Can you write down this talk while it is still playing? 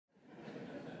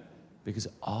because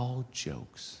all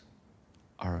jokes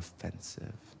are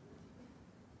offensive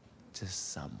to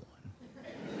someone.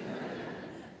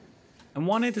 I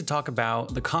wanted to talk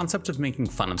about the concept of making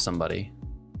fun of somebody,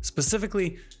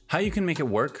 specifically how you can make it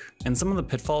work and some of the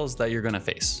pitfalls that you're gonna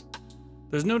face.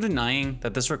 There's no denying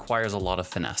that this requires a lot of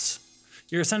finesse.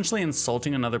 You're essentially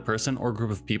insulting another person or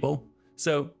group of people,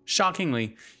 so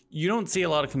shockingly, you don't see a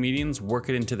lot of comedians work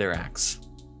it into their acts,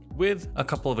 with a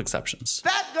couple of exceptions.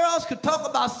 Fat girls could talk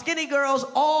about skinny girls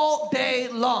all day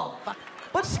long,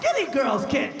 but skinny girls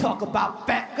can't talk about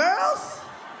fat girls.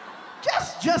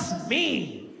 Just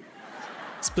me.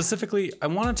 Specifically, I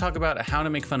want to talk about how to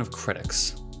make fun of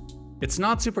critics. It's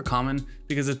not super common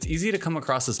because it's easy to come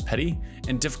across as petty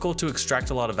and difficult to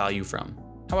extract a lot of value from.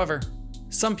 However,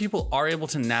 some people are able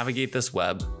to navigate this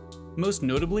web, most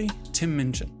notably Tim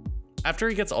Minchin. After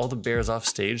he gets all the bears off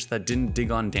stage that didn't dig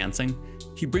on dancing,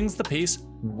 he brings the pace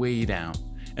way down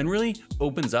and really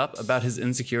opens up about his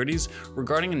insecurities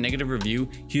regarding a negative review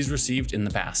he's received in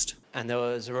the past. And there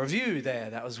was a review there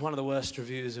that was one of the worst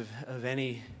reviews of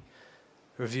any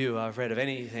review I've read of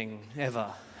anything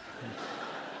ever.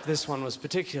 This one was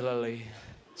particularly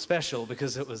special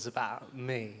because it was about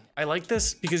me. I like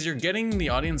this because you're getting the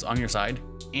audience on your side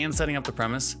and setting up the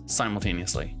premise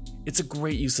simultaneously. It's a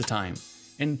great use of time.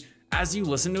 And as you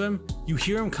listen to him, you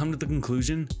hear him come to the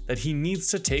conclusion that he needs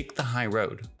to take the high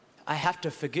road. I have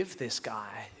to forgive this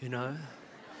guy, you know?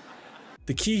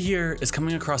 The key here is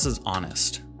coming across as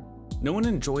honest. No one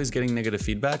enjoys getting negative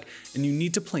feedback, and you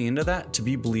need to play into that to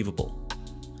be believable.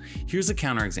 Here's a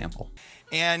counterexample.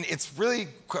 And it's really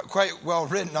quite well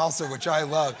written also, which I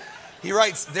love. He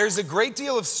writes, "There's a great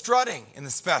deal of strutting in the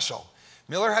special.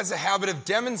 Miller has a habit of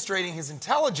demonstrating his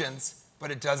intelligence,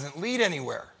 but it doesn't lead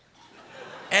anywhere.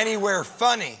 Anywhere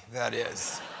funny, that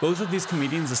is." Both of these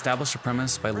comedians establish a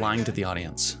premise by lying to the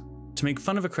audience. To make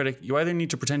fun of a critic, you either need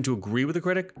to pretend to agree with the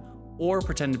critic or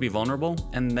pretend to be vulnerable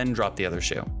and then drop the other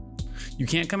shoe. You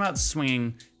can't come out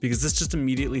swinging because this just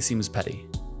immediately seems petty.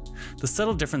 The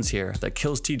subtle difference here that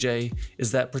kills TJ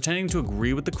is that pretending to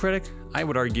agree with the critic, I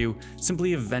would argue,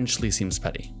 simply eventually seems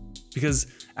petty. Because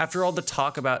after all the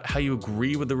talk about how you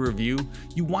agree with the review,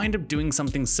 you wind up doing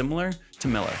something similar to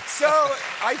Miller. So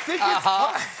I think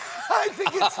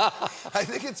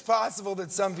it's possible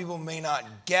that some people may not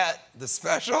get the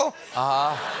special.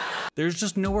 There's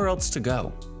just nowhere else to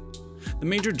go. The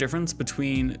major difference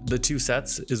between the two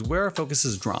sets is where our focus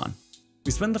is drawn.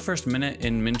 We spend the first minute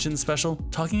in Minchin's special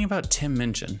talking about Tim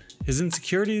Minchin, his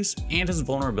insecurities, and his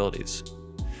vulnerabilities.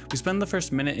 We spend the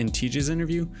first minute in TJ's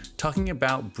interview talking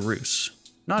about Bruce,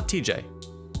 not TJ.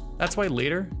 That's why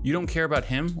later, you don't care about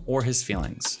him or his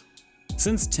feelings.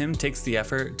 Since Tim takes the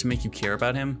effort to make you care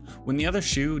about him, when the other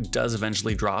shoe does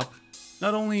eventually drop,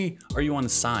 not only are you on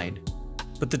his side,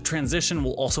 but the transition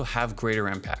will also have greater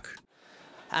impact.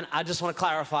 And I just want to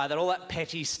clarify that all that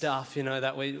petty stuff, you know,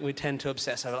 that we tend to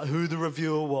obsess over, like who the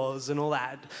reviewer was and all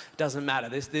that, doesn't matter.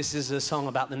 This is a song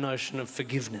about the notion of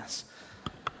forgiveness.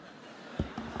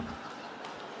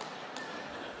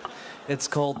 It's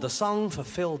called The Song for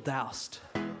Phil Doust.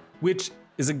 Which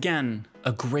is, again,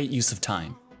 a great use of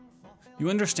time. You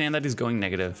understand that he's going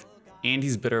negative, and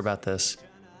he's bitter about this,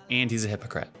 and he's a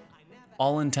hypocrite.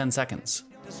 All in 10 seconds.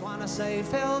 Just wanna say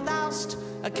Phil Doust,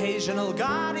 occasional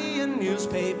Guardian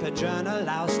newspaper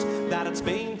journalist, that it's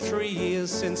been 3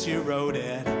 years since you wrote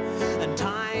it, and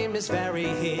time is very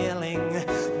healing,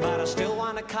 but I still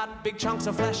wanna cut big chunks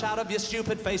of flesh out of your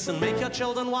stupid face and make your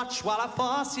children watch while I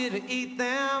force you to eat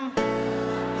them.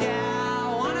 Yeah,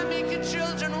 I wanna make your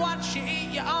children watch you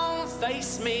eat your own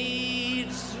face meat.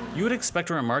 You would expect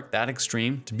a remark that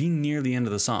extreme to be near the end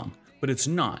of the song, but it's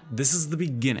not. This is the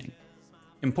beginning.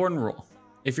 Important rule.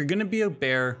 If you're gonna be a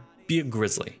bear, be a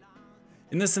grizzly.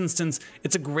 In this instance,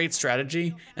 it's a great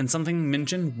strategy and something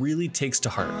Minchin really takes to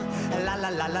heart. La la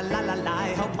la la la la la,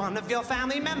 I hope one of your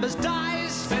family members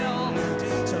dies,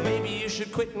 Phil. So maybe you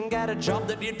should quit and get a job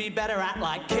that you'd be better at,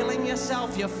 like killing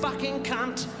yourself, you fucking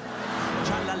cunt.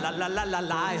 Tra la la la la la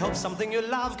la, I hope something you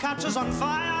love catches on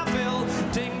fire, Phil.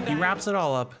 Ding He wraps it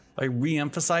all up by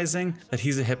re-emphasizing that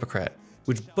he's a hypocrite,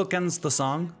 which bookends the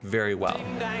song very well.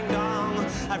 ding dang dong.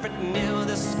 I've written you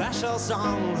this special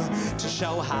song to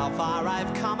show how far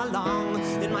I've come along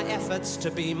in my efforts to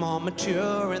be more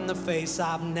mature in the face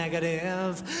of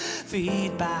negative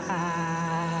feedback.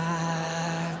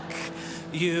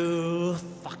 You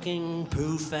fucking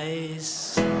poo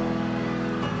face.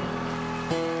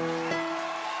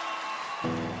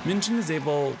 Minchin is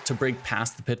able to break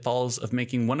past the pitfalls of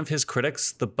making one of his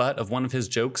critics the butt of one of his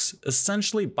jokes,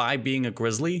 essentially by being a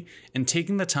grizzly and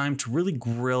taking the time to really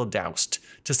grill Doust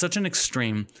to such an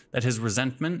extreme that his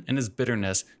resentment and his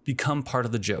bitterness become part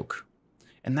of the joke.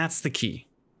 And that's the key.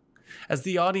 As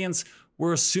the audience,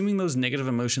 we're assuming those negative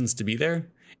emotions to be there,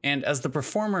 and as the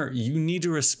performer, you need to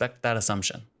respect that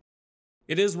assumption.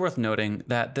 It is worth noting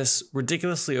that this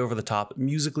ridiculously over-the-top,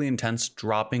 musically intense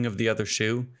dropping of the other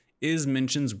shoe is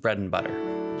Minchin's bread and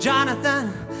butter.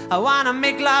 Jonathan, I wanna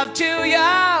make love to you.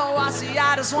 I see,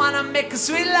 I just wanna make a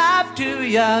sweet love to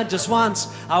you. Just once,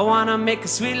 I wanna make a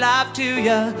sweet love to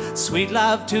you. Sweet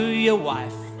love to your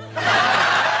wife.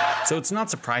 So it's not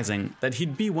surprising that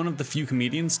he'd be one of the few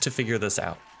comedians to figure this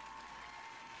out.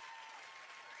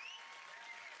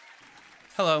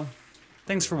 Hello,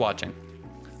 thanks for watching.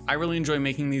 I really enjoy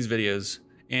making these videos,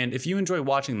 and if you enjoy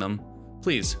watching them,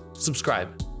 please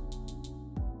subscribe.